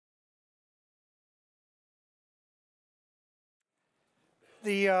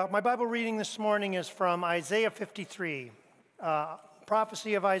My Bible reading this morning is from Isaiah 53,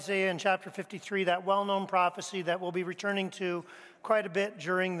 prophecy of Isaiah in chapter 53, that well-known prophecy that we'll be returning to quite a bit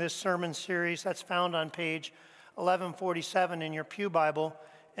during this sermon series. That's found on page 1147 in your pew Bible.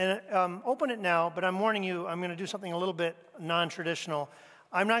 And open it now, but I'm warning you, I'm going to do something a little bit non-traditional.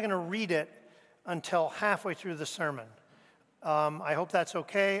 I'm not going to read it until halfway through the sermon. I hope that's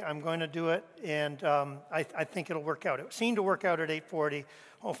okay. I'm going to do it, and I think it'll work out. It seemed to work out at 8:40.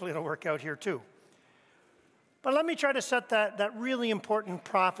 Hopefully it'll work out here too. But let me try to set that really important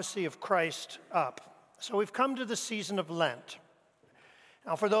prophecy of Christ up. So we've come to the season of Lent.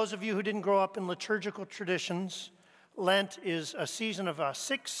 Now, for those of you who didn't grow up in liturgical traditions, Lent is a season of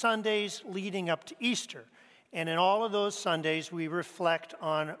 6 Sundays leading up to Easter. And in all of those Sundays, we reflect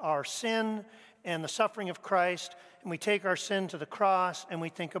on our sin and the suffering of Christ, and we take our sin to the cross, and we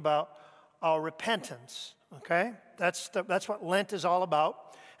think about our repentance, okay? That's what Lent is all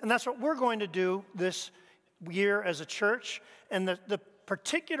about, and that's what we're going to do this year as a church, and the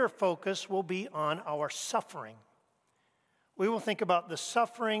particular focus will be on our suffering. We will think about the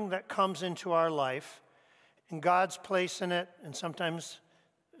suffering that comes into our life, and God's place in it, and sometimes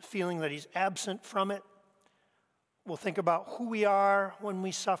feeling that He's absent from it. We'll think about who we are when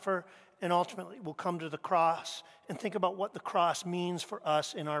we suffer, and ultimately we'll come to the cross and think about what the cross means for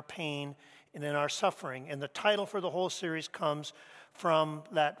us in our pain and in our suffering. And the title for the whole series comes from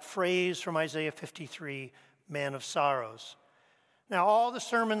that phrase from Isaiah 53, Man of Sorrows. Now, all the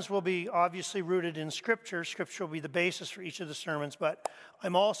sermons will be obviously rooted in Scripture. Scripture will be the basis for each of the sermons, but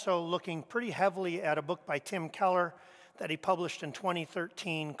I'm also looking pretty heavily at a book by Tim Keller that he published in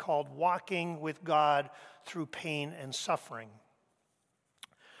 2013 called Walking with God Through Pain and Suffering.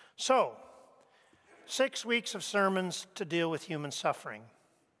 So, 6 weeks of sermons to deal with human suffering.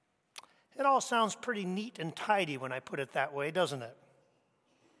 It all sounds pretty neat and tidy when I put it that way, doesn't it?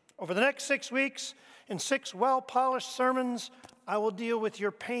 Over the next 6 weeks, in 6 well-polished sermons, I will deal with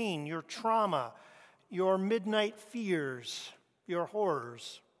your pain, your trauma, your midnight fears, your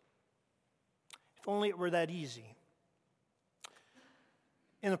horrors. If only it were that easy.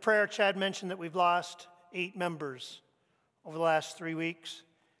 In the prayer, Chad mentioned that we've lost 8 members over the last 3 weeks.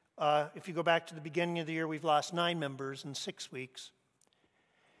 If you go back to the beginning of the year, we've lost 9 members in 6 weeks.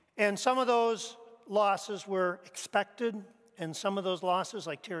 And some of those losses were expected, and some of those losses,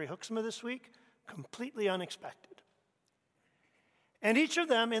 like Terry Hooksma this week, completely unexpected. And each of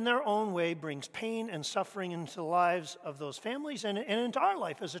them, in their own way, brings pain and suffering into the lives of those families and into our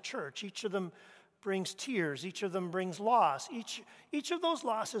life as a church. Each of them brings tears. Each of them brings loss. Each of those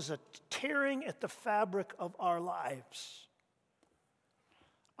losses is a tearing at the fabric of our lives.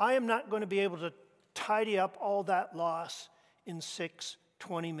 I am not going to be able to tidy up all that loss in 6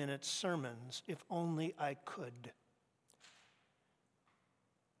 20-minute sermons, if only I could.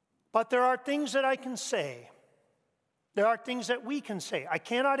 But there are things that I can say. There are things that we can say. I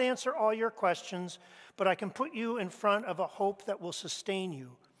cannot answer all your questions, but I can put you in front of a hope that will sustain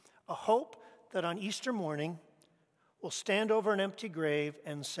you. A hope that on Easter morning will stand over an empty grave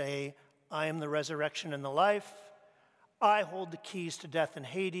and say, I am the resurrection and the life. I hold the keys to death and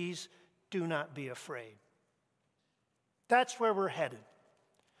Hades. Do not be afraid. That's where we're headed.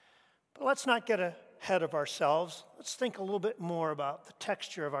 But let's not get ahead of ourselves. Let's think a little bit more about the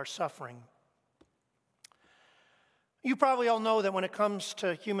texture of our suffering. You probably all know that when it comes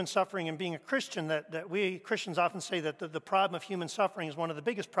to human suffering and being a Christian, that we Christians often say that the problem of human suffering is one of the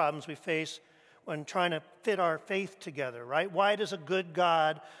biggest problems we face when trying to fit our faith together, right? Why does a good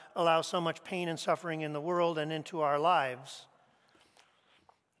God allow so much pain and suffering in the world and into our lives?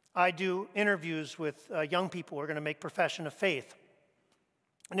 I do interviews with young people who are going to make profession of faith.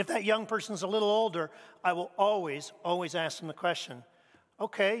 And if that young person's a little older, I will always ask them the question,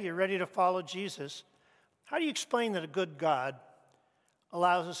 okay, you're ready to follow Jesus. How do you explain that a good God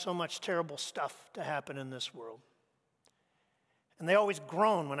allows us so much terrible stuff to happen in this world? And they always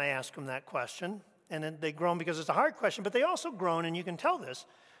groan when I ask them that question. And then they groan because it's a hard question, but they also groan, and you can tell this.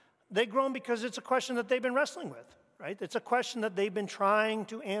 They groan because it's a question that they've been wrestling with, right? It's a question that they've been trying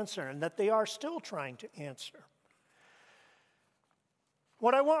to answer and that they are still trying to answer.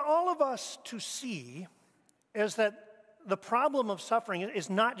 What I want all of us to see is that the problem of suffering is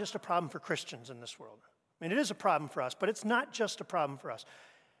not just a problem for Christians in this world. I mean, it is a problem for us, but it's not just a problem for us.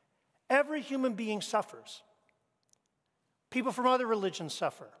 Every human being suffers. People from other religions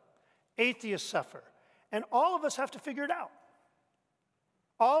suffer. Atheists suffer. And all of us have to figure it out.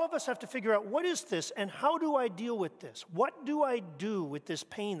 All of us have to figure out, what is this and how do I deal with this? What do I do with this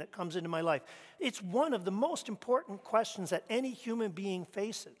pain that comes into my life? It's one of the most important questions that any human being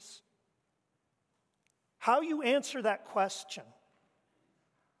faces. How you answer that question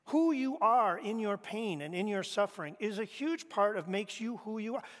Who you are in your pain and in your suffering is a huge part of makes you who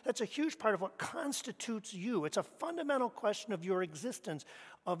you are. That's a huge part of what constitutes you. It's a fundamental question of your existence,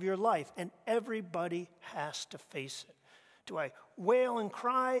 of your life, and everybody has to face it. Do I wail and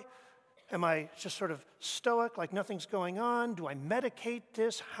cry? Am I just sort of stoic, like nothing's going on? Do I medicate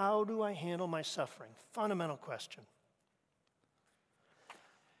this? How do I handle my suffering? Fundamental question.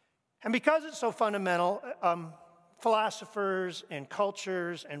 And because it's so fundamental, philosophers and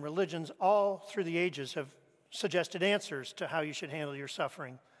cultures and religions all through the ages have suggested answers to how you should handle your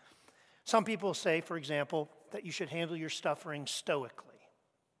suffering. Some people say, for example, that you should handle your suffering stoically.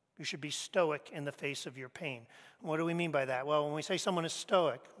 You should be stoic in the face of your pain. What do we mean by that? Well, when we say someone is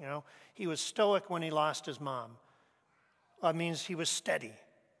stoic, he was stoic when he lost his mom. That means he was steady.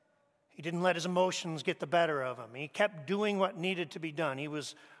 He didn't let his emotions get the better of him. He kept doing what needed to be done. He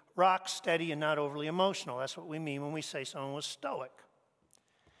was rock steady and not overly emotional. That's what we mean when we say someone was stoic.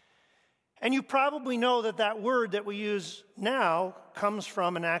 And you probably know that that word that we use now comes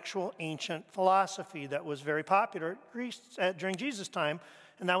from an actual ancient philosophy that was very popular during Jesus' time,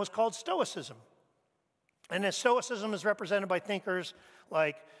 and that was called Stoicism. And Stoicism is represented by thinkers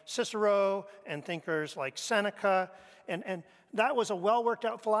like Cicero and thinkers like Seneca, and that was a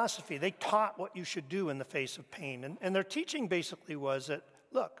well-worked-out philosophy. They taught what you should do in the face of pain, and their teaching basically was that,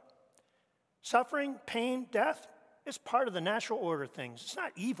 look, suffering, pain, death is part of the natural order of things. It's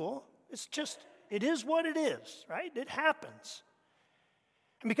not evil. It's just, it is what it is, right? It happens.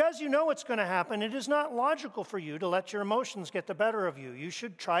 And because you know it's going to happen, it is not logical for you to let your emotions get the better of you. You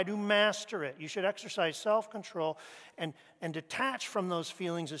should try to master it. You should exercise self-control and detach from those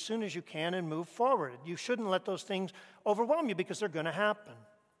feelings as soon as you can and move forward. You shouldn't let those things overwhelm you because they're going to happen.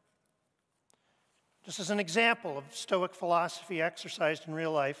 Just as an example of Stoic philosophy exercised in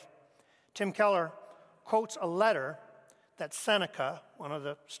real life, Tim Keller quotes a letter that Seneca, one of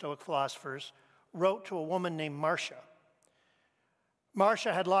the Stoic philosophers, wrote to a woman named Marcia.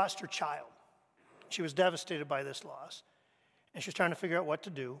 Marcia had lost her child. She was devastated by this loss, and she was trying to figure out what to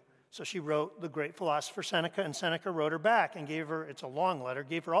do. So she wrote the great philosopher Seneca, and Seneca wrote her back and gave her, it's a long letter,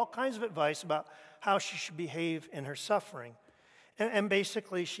 gave her all kinds of advice about how she should behave in her suffering. And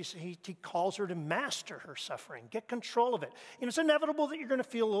basically, he calls her to master her suffering, get control of it. It's inevitable that you're going to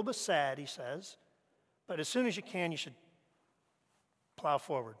feel a little bit sad, he says, but as soon as you can, you should plow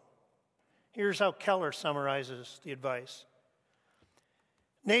forward. Here's how Keller summarizes the advice.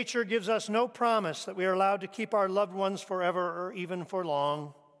 Nature gives us no promise that we are allowed to keep our loved ones forever or even for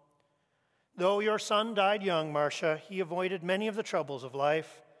long. Though your son died young, Marcia, he avoided many of the troubles of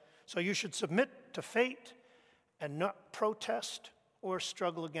life, so you should submit to fate and not protest or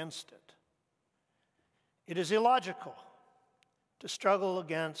struggle against it. It is illogical to struggle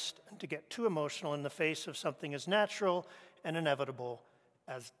against and to get too emotional in the face of something as natural and inevitable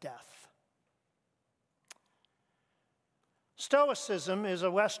as death. Stoicism is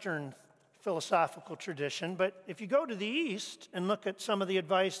a Western philosophical tradition, but if you go to the East and look at some of the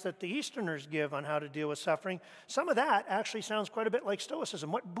advice that the Easterners give on how to deal with suffering, some of that actually sounds quite a bit like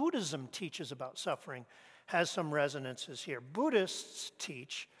Stoicism. What Buddhism teaches about suffering has some resonances here. Buddhists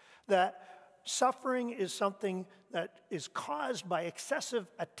teach that suffering is something that is caused by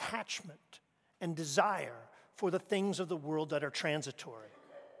excessive attachment and desire for the things of the world that are transitory,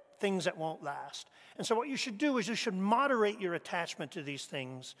 things that won't last. And so what you should do is you should moderate your attachment to these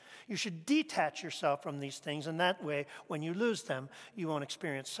things. You should detach yourself from these things, and that way, when you lose them, you won't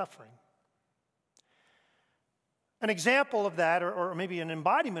experience suffering. An example of that, or maybe an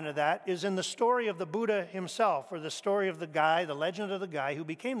embodiment of that, is in the story of the Buddha himself, or the story of the guy, the legend of the guy who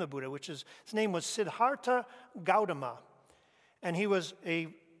became the Buddha, his name was Siddhartha Gautama. And he was a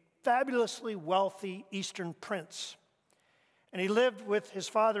fabulously wealthy Eastern prince. And he lived with his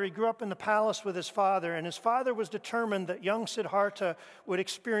father. He grew up in the palace with his father, and his father was determined that young Siddhartha would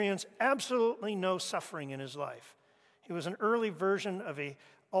experience absolutely no suffering in his life. He was an early version of a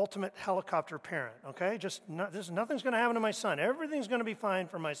ultimate helicopter parent, okay? Nothing's going to happen to my son. Everything's going to be fine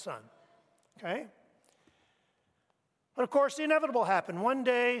for my son, okay? But of course, the inevitable happened. One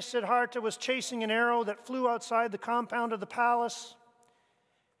day, Siddhartha was chasing an arrow that flew outside the compound of the palace,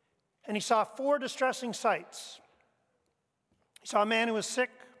 and he saw 4 distressing sights. He saw a man who was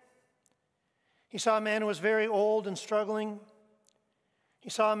sick. He saw a man who was very old and struggling. He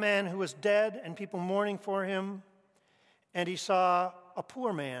saw a man who was dead and people mourning for him. And he saw a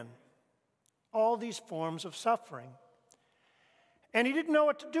poor man. All these forms of suffering. And he didn't know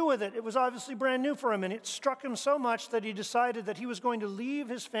what to do with it. It was obviously brand new for him, and it struck him so much that he decided that he was going to leave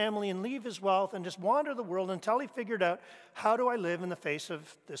his family and leave his wealth and just wander the world until he figured out, how do I live in the face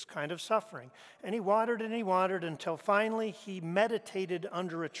of this kind of suffering? And he wandered until finally he meditated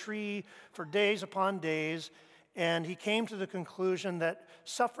under a tree for days upon days, and he came to the conclusion that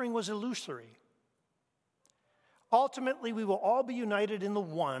suffering was illusory. Ultimately, we will all be united in the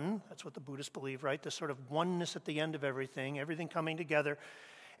one. That's what the Buddhists believe, right? This sort of oneness at the end of everything coming together.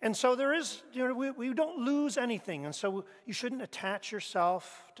 And so there is, we don't lose anything. And so you shouldn't attach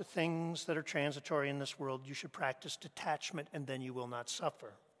yourself to things that are transitory in this world. You should practice detachment, and then you will not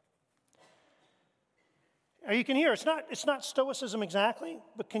suffer. Now you can hear, it's not Stoicism exactly,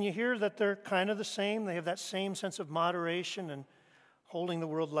 but can you hear that they're kind of the same? They have that same sense of moderation and holding the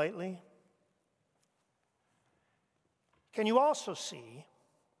world lightly. Can you also see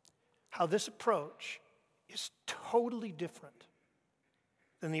how this approach is totally different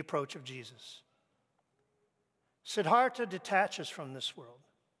than the approach of Jesus? Siddhartha detaches from this world.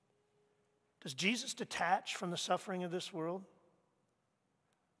 Does Jesus detach from the suffering of this world?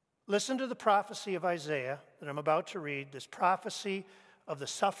 Listen to the prophecy of Isaiah that I'm about to read, this prophecy of the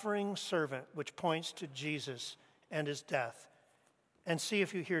suffering servant, which points to Jesus and his death, and see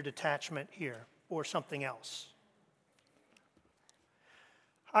if you hear detachment here or something else.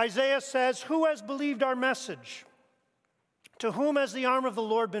 Isaiah says, "Who has believed our message? To whom has the arm of the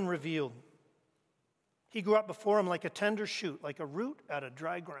Lord been revealed? He grew up before him like a tender shoot, like a root out of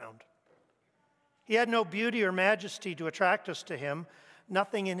dry ground. He had no beauty or majesty to attract us to him,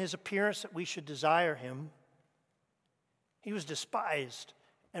 nothing in his appearance that we should desire him. He was despised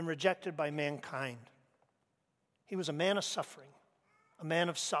and rejected by mankind. He was a man of suffering, a man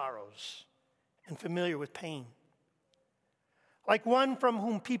of sorrows, and familiar with pain. Like one from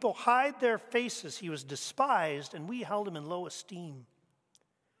whom people hide their faces, he was despised, and we held him in low esteem.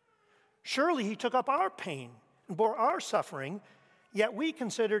 Surely he took up our pain and bore our suffering, yet we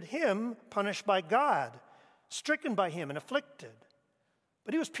considered him punished by God, stricken by him and afflicted.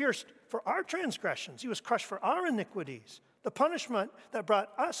 But he was pierced for our transgressions. He was crushed for our iniquities. The punishment that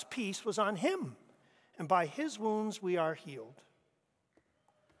brought us peace was on him, and by his wounds we are healed.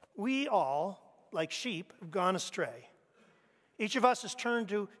 We all, like sheep, have gone astray. Each of us has turned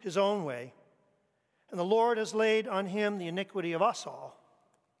to his own way, and the Lord has laid on him the iniquity of us all.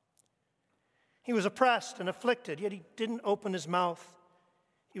 He was oppressed and afflicted, yet he didn't open his mouth.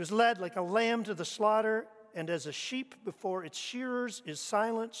 He was led like a lamb to the slaughter, and as a sheep before its shearers is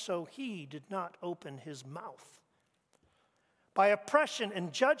silent, so he did not open his mouth. By oppression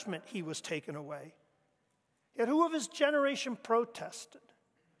and judgment he was taken away. Yet who of his generation protested?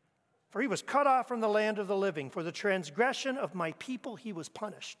 For he was cut off from the land of the living. For the transgression of my people he was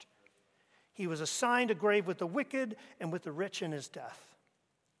punished. He was assigned a grave with the wicked and with the rich in his death,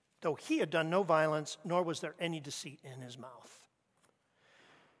 though he had done no violence, nor was there any deceit in his mouth.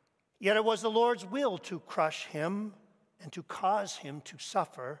 Yet it was the Lord's will to crush him and to cause him to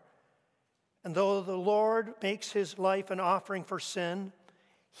suffer. And though the Lord makes his life an offering for sin,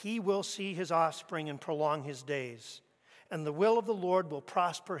 he will see his offspring and prolong his days. And the will of the Lord will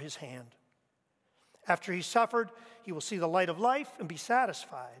prosper his hand. After he suffered, he will see the light of life and be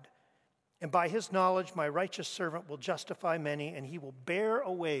satisfied. And by his knowledge, my righteous servant will justify many, and he will bear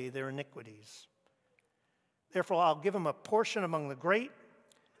away their iniquities. Therefore, I'll give him a portion among the great.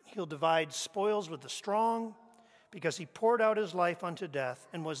 He'll divide spoils with the strong, because he poured out his life unto death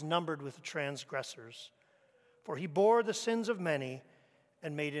and was numbered with the transgressors. For he bore the sins of many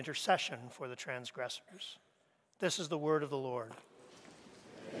and made intercession for the transgressors." This is the word of the Lord.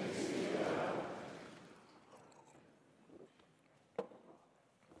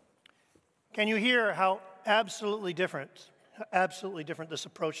 Can you hear how absolutely different this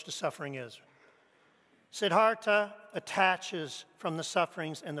approach to suffering is? Siddhartha attaches from the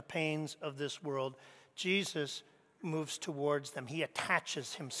sufferings and the pains of this world. Jesus moves towards them. He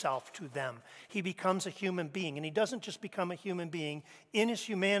attaches himself to them. He becomes a human being, and he doesn't just become a human being. In his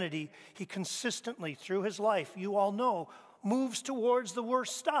humanity, he consistently, through his life, you all know, moves towards the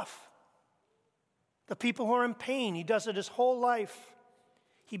worst stuff. The people who are in pain, he does it his whole life.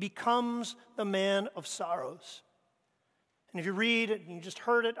 He becomes the man of sorrows. And if you read it, you just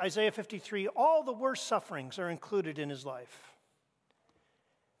heard it, Isaiah 53, all the worst sufferings are included in his life.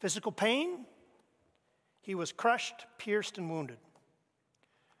 Physical pain, he was crushed, pierced, and wounded.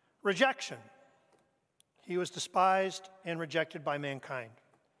 Rejection, he was despised and rejected by mankind.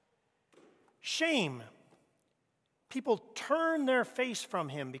 Shame, people turn their face from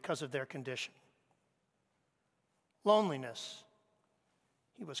him because of their condition. Loneliness,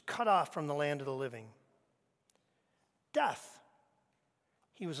 he was cut off from the land of the living. Death,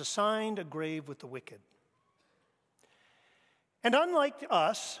 He was assigned a grave with the wicked. And unlike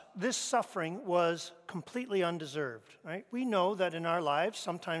us, this suffering was completely undeserved, right? We know that in our lives,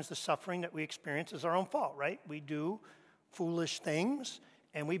 sometimes the suffering that we experience is our own fault, right? We do foolish things,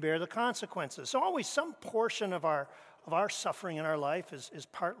 and we bear the consequences. So always some portion of our suffering in our life is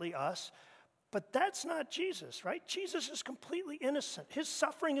partly us. But that's not Jesus, right? Jesus is completely innocent. His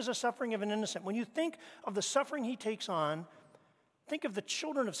suffering is a suffering of an innocent. When you think of the suffering he takes on, think of the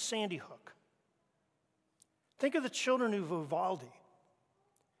children of Sandy Hook. Think of the children of Uvalde.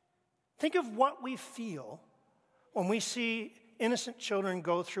 Think of what we feel when we see innocent children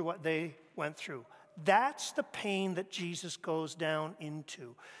go through what they went through. That's the pain that Jesus goes down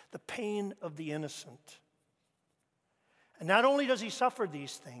into, the pain of the innocent. And not only does he suffer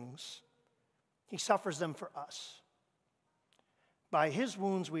these things, he suffers them for us. By his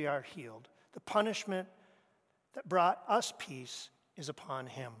wounds we are healed. The punishment that brought us peace is upon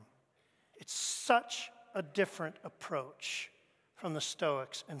him. It's such a different approach from the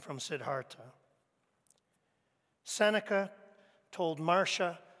Stoics and from Siddhartha. Seneca told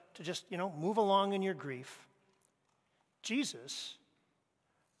Marcia to just, move along in your grief. Jesus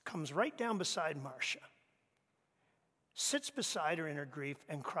comes right down beside Marcia, sits beside her in her grief,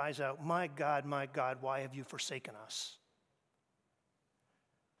 and cries out, my God, why have you forsaken us?"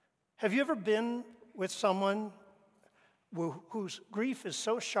 Have you ever been with someone whose grief is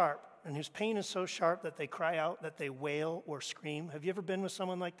so sharp and whose pain is so sharp that they cry out, that they wail or scream? Have you ever been with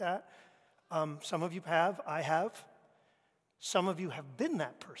someone like that? Some of you have. I have. Some of you have been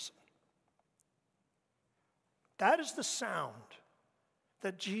that person. That is the sound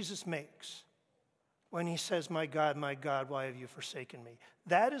that Jesus makes when he says, my God, why have you forsaken me?"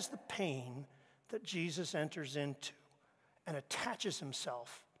 That is the pain that Jesus enters into and attaches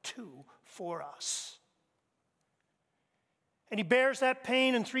himself to for us. And he bears that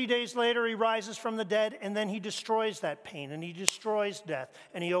pain, and 3 days later he rises from the dead, and then he destroys that pain, and he destroys death,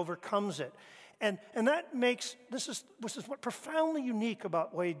 and he overcomes it. And that makes, this is what profoundly unique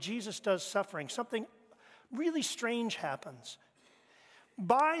about the way Jesus does suffering. Something really strange happens.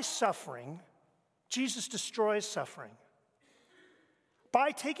 By suffering, Jesus destroys suffering.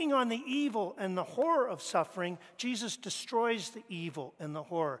 By taking on the evil and the horror of suffering, Jesus destroys the evil and the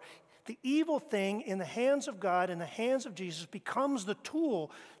horror. The evil thing in the hands of God, in the hands of Jesus, becomes the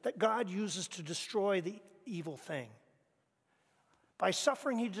tool that God uses to destroy the evil thing. By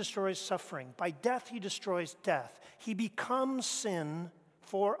suffering, he destroys suffering. By death, he destroys death. He becomes sin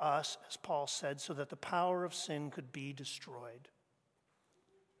for us, as Paul said, so that the power of sin could be destroyed.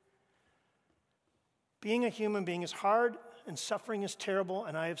 Being a human being is hard, and suffering is terrible,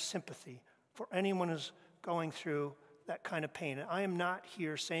 and I have sympathy for anyone who's going through that kind of pain. And I am not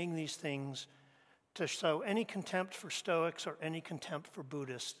here saying these things to show any contempt for Stoics or any contempt for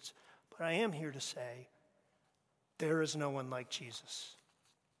Buddhists, but I am here to say there is no one like Jesus.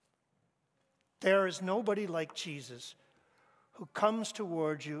 There is nobody like Jesus who comes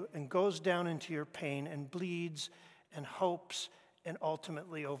towards you and goes down into your pain and bleeds and hopes and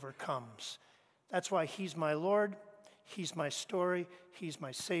ultimately overcomes. That's why he's my Lord, he's my story, he's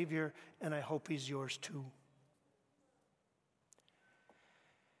my Savior, and I hope he's yours too.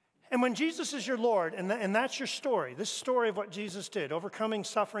 And when Jesus is your Lord, and that's your story, this story of what Jesus did, overcoming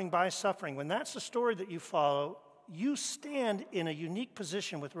suffering by suffering, when that's the story that you follow, you stand in a unique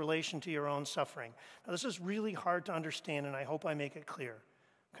position with relation to your own suffering. Now, this is really hard to understand, and I hope I make it clear,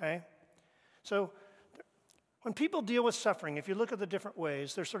 okay? So when people deal with suffering, if you look at the different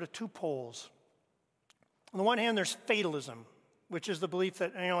ways, there's sort of two poles. On the one hand, there's fatalism, which is the belief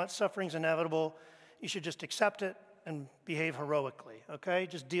that, that suffering's inevitable, you should just accept it and behave heroically, okay?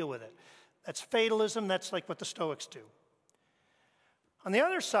 Just deal with it. That's fatalism. That's like what the Stoics do. On the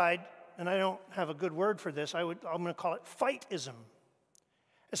other side, and I don't have a good word for this, I'm going to call it fightism.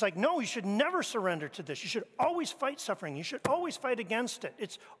 It's like, no, you should never surrender to this. You should always fight suffering. You should always fight against it.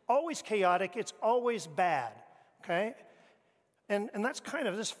 It's always chaotic. It's always bad, okay? And that's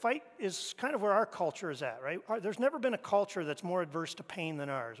this fight is kind of where our culture is at, right? There's never been a culture that's more adverse to pain than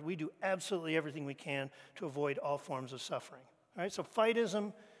ours. We do absolutely everything we can to avoid all forms of suffering, right? So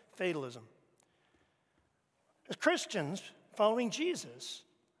fightism, fatalism. As Christians following Jesus,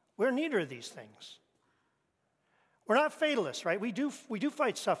 we're neither of these things. We're not fatalists, right? We do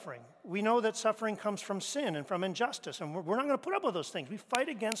fight suffering. We know that suffering comes from sin and from injustice, and we're not going to put up with those things. We fight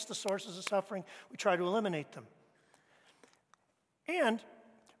against the sources of suffering. We try to eliminate them. And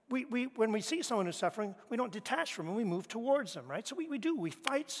when we see someone who's suffering, we don't detach from them. We move towards them, right? So we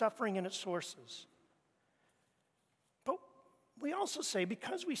fight suffering in its sources. But we also say,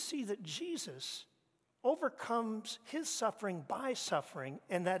 because we see that Jesus overcomes his suffering by suffering,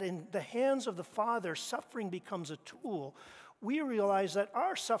 and that in the hands of the Father, suffering becomes a tool, we realize that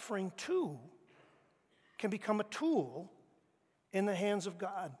our suffering too can become a tool in the hands of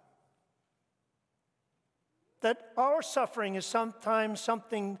God. That our suffering is sometimes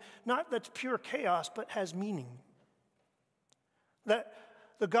something not that's pure chaos, but has meaning. That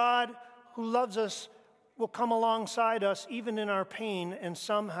the God who loves us will come alongside us even in our pain and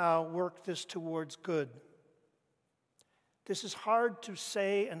somehow work this towards good. This is hard to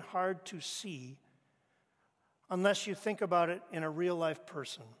say and hard to see unless you think about it in a real-life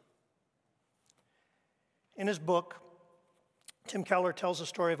person. In his book, Tim Keller tells the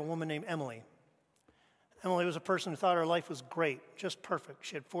story of a woman named Emily. Emily was a person who thought her life was great, just perfect.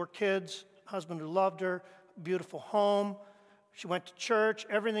 She had 4 kids, a husband who loved her, a beautiful home. She went to church.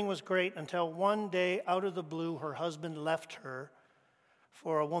 Everything was great until one day, out of the blue, her husband left her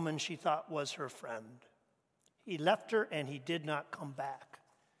for a woman she thought was her friend. He left her and he did not come back.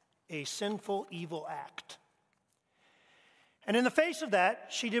 A sinful, evil act. And in the face of that,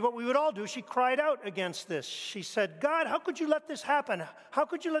 she did what we would all do. She cried out against this. She said, God, how could you let this happen? How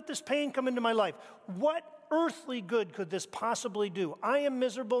could you let this pain come into my life? What earthly good could this possibly do? I am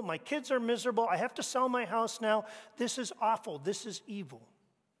miserable. My kids are miserable. I have to sell my house now. This is awful. This is evil.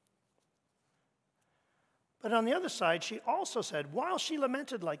 But on the other side, she also said, while she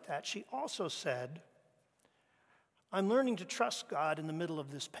lamented like that, she also said, I'm learning to trust God in the middle of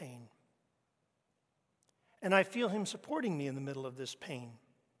this pain. And I feel him supporting me in the middle of this pain.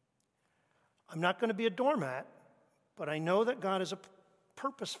 I'm not going to be a doormat, but I know that God has a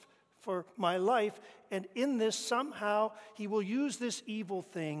purpose for my life, and in this, somehow, he will use this evil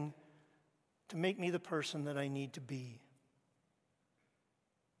thing to make me the person that I need to be.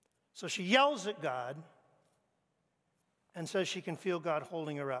 So she yells at God and says she can feel God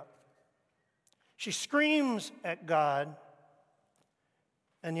holding her up. She screams at God,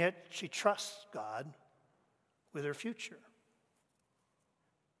 and yet she trusts God with her future.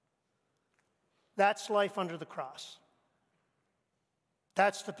 That's life under the cross.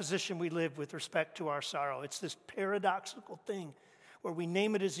 That's the position we live with respect to our sorrow. It's this paradoxical thing where we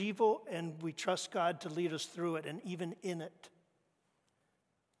name it as evil and we trust God to lead us through it and even in it.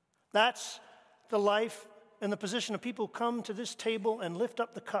 That's the life and the position of people who come to this table and lift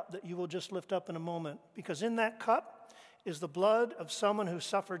up the cup that you will just lift up in a moment. Because in that cup is the blood of someone who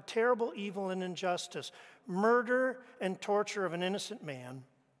suffered terrible evil and injustice, murder and torture of an innocent man.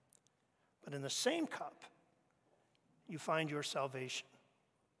 But in the same cup, you find your salvation.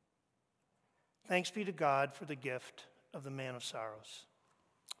 Thanks be to God for the gift of the man of sorrows.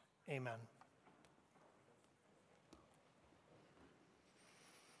 Amen.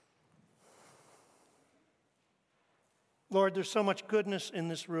 Lord, there's so much goodness in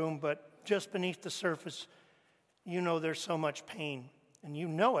this room, but just beneath the surface, you know there's so much pain. And you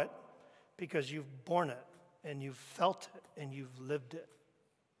know it because you've borne it, and you've felt it, and you've lived it.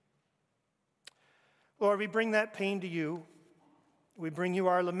 Lord, we bring that pain to you. We bring you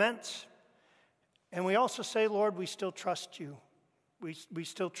our laments. And we also say, Lord, we still trust you. We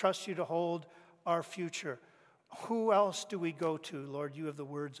still trust you to hold our future. Who else do we go to? Lord, you have the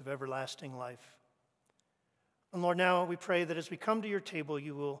words of everlasting life. And Lord, now we pray that as we come to your table,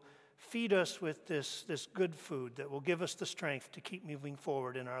 you will feed us with this good food that will give us the strength to keep moving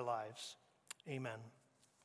forward in our lives. Amen.